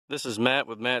This is Matt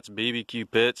with Matt's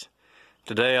BBQ Pits.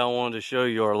 Today I wanted to show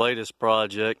you our latest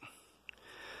project.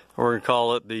 We're going to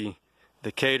call it the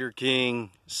Cater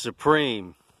King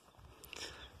Supreme.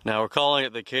 Now we're calling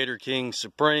it the Cater King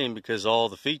Supreme because all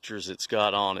the features it's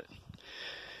got on it.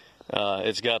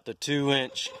 It's got the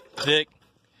 2-inch thick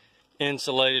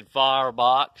insulated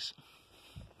firebox.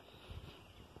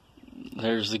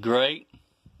 There's the grate.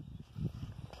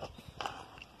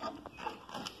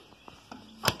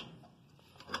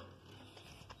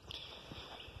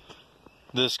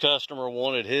 This customer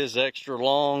wanted his extra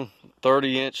long,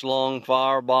 30-inch long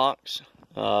firebox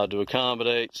to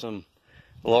accommodate some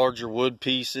larger wood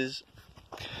pieces.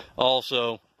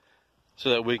 Also,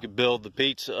 so that we could build the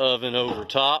pizza oven over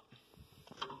top.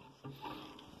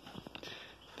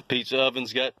 The pizza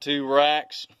oven's got 2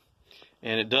 racks,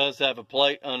 and it does have a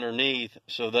plate underneath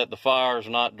so that the fire is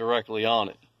not directly on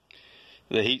it.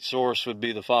 The heat source would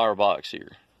be the firebox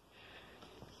here.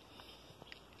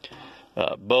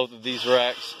 Both of these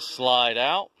racks slide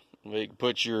out. You can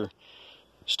put your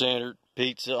standard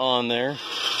pizza on there,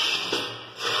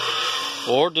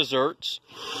 or desserts.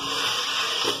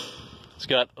 It's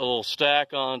got a little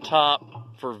stack on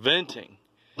top for venting,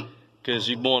 because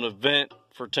you want to vent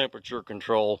for temperature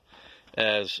control,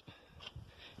 as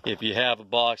if you have a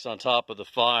box on top of the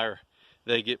fire,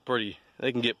 they can get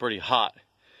pretty hot.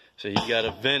 So you got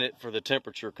to vent it for the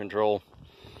temperature control.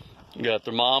 You got a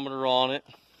thermometer on it.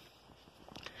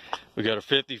 We got a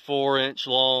 54-inch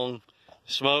long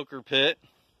smoker pit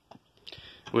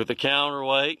with a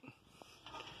counterweight.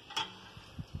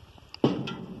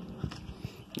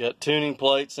 Got tuning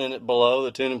plates in it below,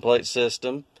 the tuning plate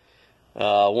system.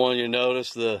 I want you to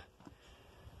notice the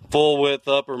full width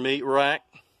upper meat rack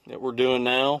that we're doing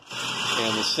now,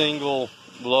 and the single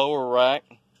lower rack.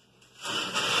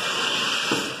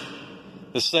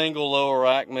 The single lower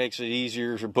rack makes it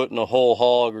easier for putting a whole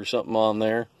hog or something on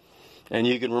there. And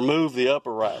you can remove the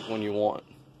upper rack when you want.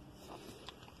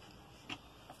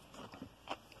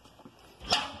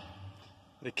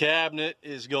 The cabinet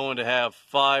is going to have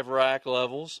 5 rack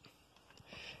levels,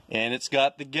 and it's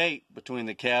got the gate between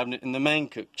the cabinet and the main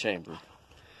cook chamber.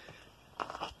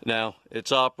 Now,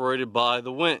 it's operated by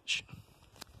the winch.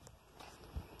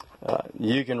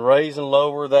 You can raise and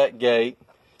lower that gate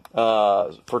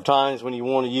for times when you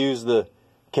want to use the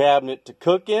cabinet to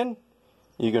cook in.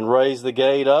 You can raise the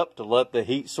gate up to let the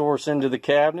heat source into the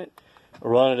cabinet,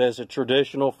 run it as a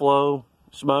traditional flow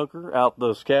smoker out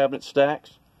those cabinet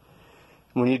stacks.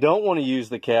 When you don't want to use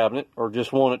the cabinet or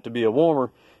just want it to be a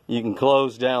warmer, you can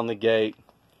close down the gate,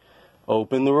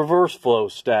 open the reverse flow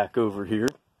stack over here.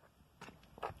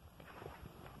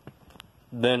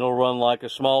 Then it'll run like a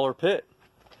smaller pit.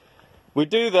 We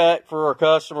do that for our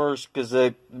customers because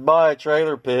they buy a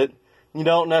trailer pit. You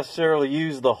don't necessarily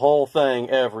use the whole thing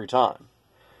every time.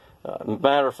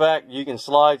 Matter of fact, you can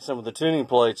slide some of the tuning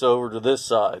plates over to this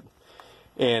side,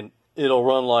 and it'll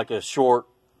run like a short,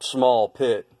 small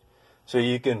pit. So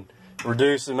you can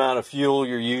reduce the amount of fuel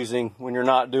you're using when you're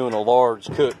not doing a large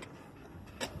cook.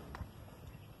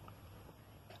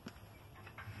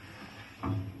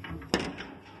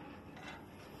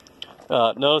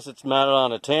 Notice it's mounted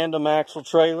on a tandem axle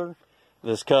trailer.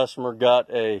 This customer we got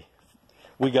a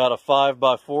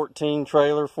 5x14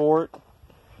 trailer for it.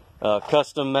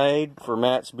 Custom made for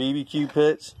Matt's BBQ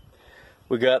Pits.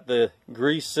 We got the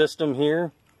grease system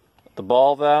here, the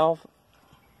ball valve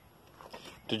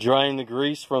to drain the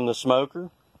grease from the smoker.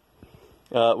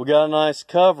 We got a nice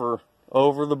cover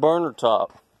over the burner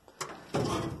top.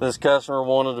 This customer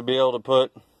wanted to be able to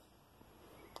put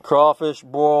crawfish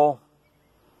broil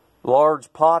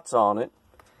large pots on it.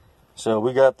 So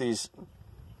we got these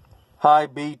high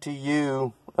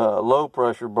BTU low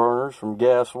pressure burners from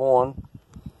Gas 1.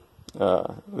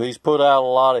 These put out a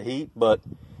lot of heat, but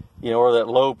you know, we're that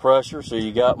low pressure, so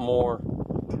you got more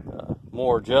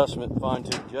adjustment,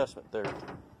 fine-tune adjustment there.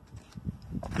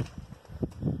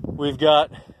 We've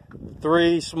got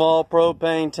 3 small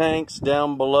propane tanks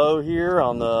down below here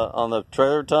on the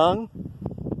trailer tongue.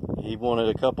 He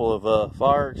wanted a couple of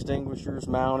fire extinguishers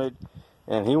mounted,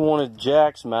 and he wanted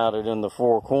jacks mounted in the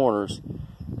 4 corners.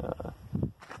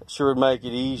 Sure would make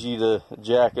it easy to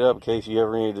jack it up in case you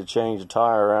ever need to change a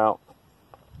tire out.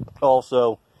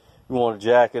 Also, you want to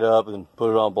jack it up and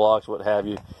put it on blocks, what have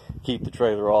you, keep the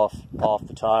trailer off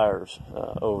the tires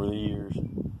over the years.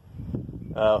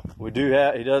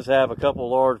 He does have a couple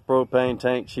large propane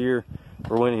tanks here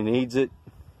for when he needs it.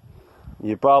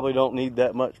 You probably don't need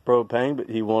that much propane, but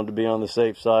he wanted to be on the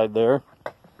safe side there.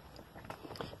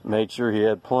 Made sure he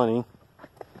had plenty.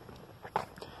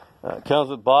 Comes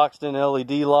with boxed in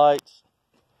LED lights.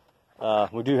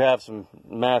 We do have some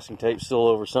masking tape still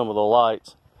over some of the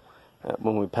lights.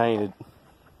 when we painted.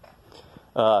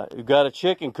 We've got a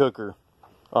chicken cooker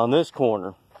on this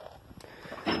corner.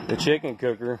 The chicken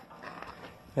cooker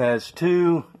has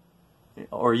two,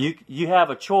 or you have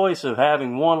a choice of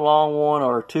having one long one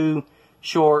or two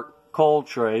short cold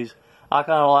trays. I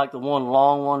kind of like the one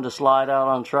long one to slide out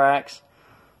on tracks.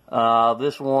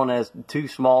 This one has two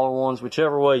smaller ones.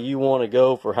 Whichever way you want to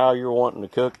go for how you're wanting to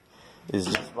cook is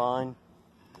just fine.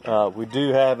 We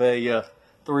do have a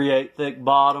 3/8 thick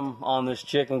bottom on this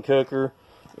chicken cooker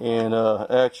and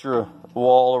extra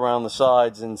wall around the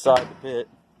sides inside the pit.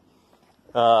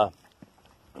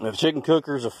 The chicken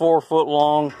cooker is a 4-foot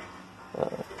long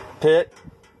pit.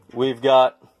 We've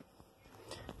got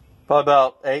probably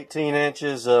about 18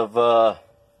 inches of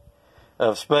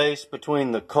space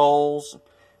between the coals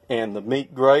and the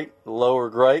meat grate, the lower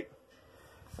grate.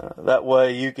 That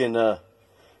way you can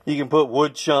put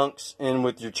wood chunks in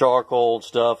with your charcoal and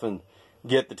stuff and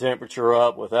get the temperature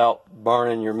up without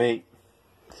burning your meat.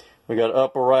 We got an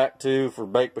upper rack too for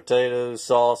baked potatoes,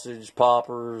 sausage,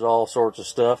 poppers, all sorts of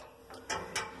stuff.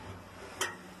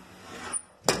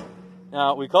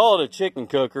 Now we call it a chicken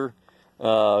cooker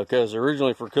because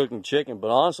originally for cooking chicken, but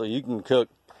honestly you can cook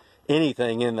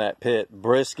anything in that pit: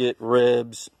 brisket,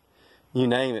 ribs, you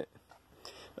name it.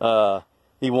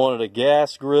 He wanted a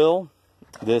gas grill.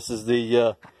 This is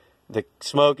the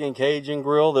smoking Cajun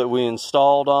grill that we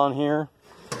installed on here.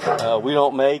 We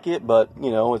don't make it, but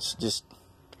you know, it's just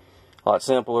a lot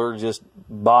simpler to just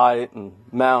buy it and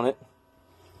mount it.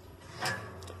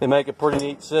 They make a pretty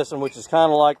neat system, which is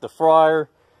kind of like the fryer,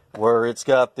 where it's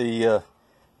got the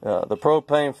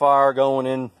propane fire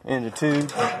going into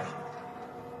tubes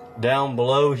down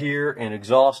below here and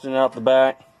exhausting out the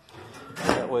back.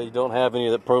 That way you don't have any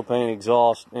of that propane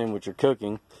exhaust in what you're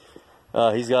cooking.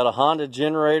 He's got a Honda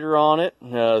generator on it,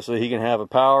 so he can have a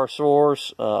power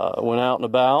source when out and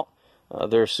about.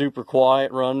 They're super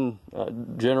quiet run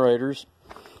generators.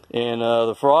 And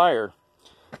the fryer.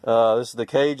 This is the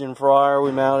Cajun fryer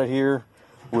we mounted here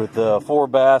with 4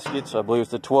 baskets. I believe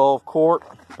it's the 12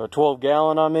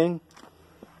 gallon, I mean.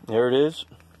 There it is.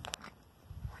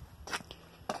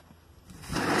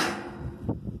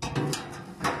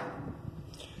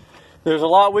 There's a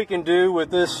lot we can do with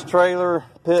this trailer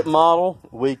pit model.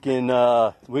 We can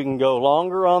go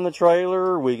longer on the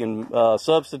trailer. We can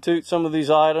substitute some of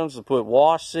these items to put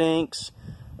wash sinks,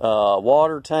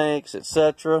 water tanks,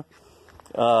 etc.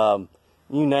 You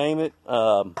name it.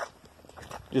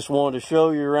 Just wanted to show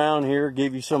you around here,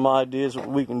 give you some ideas what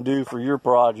we can do for your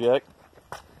project.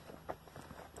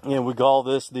 And we call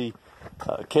this the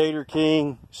Cater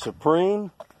King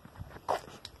Supreme.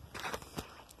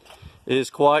 It is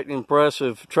quite an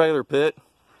impressive trailer pit,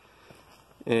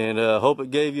 and hope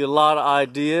it gave you a lot of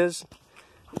ideas,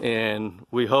 and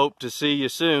we hope to see you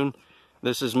soon.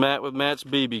 This is Matt with Matt's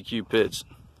BBQ Pits.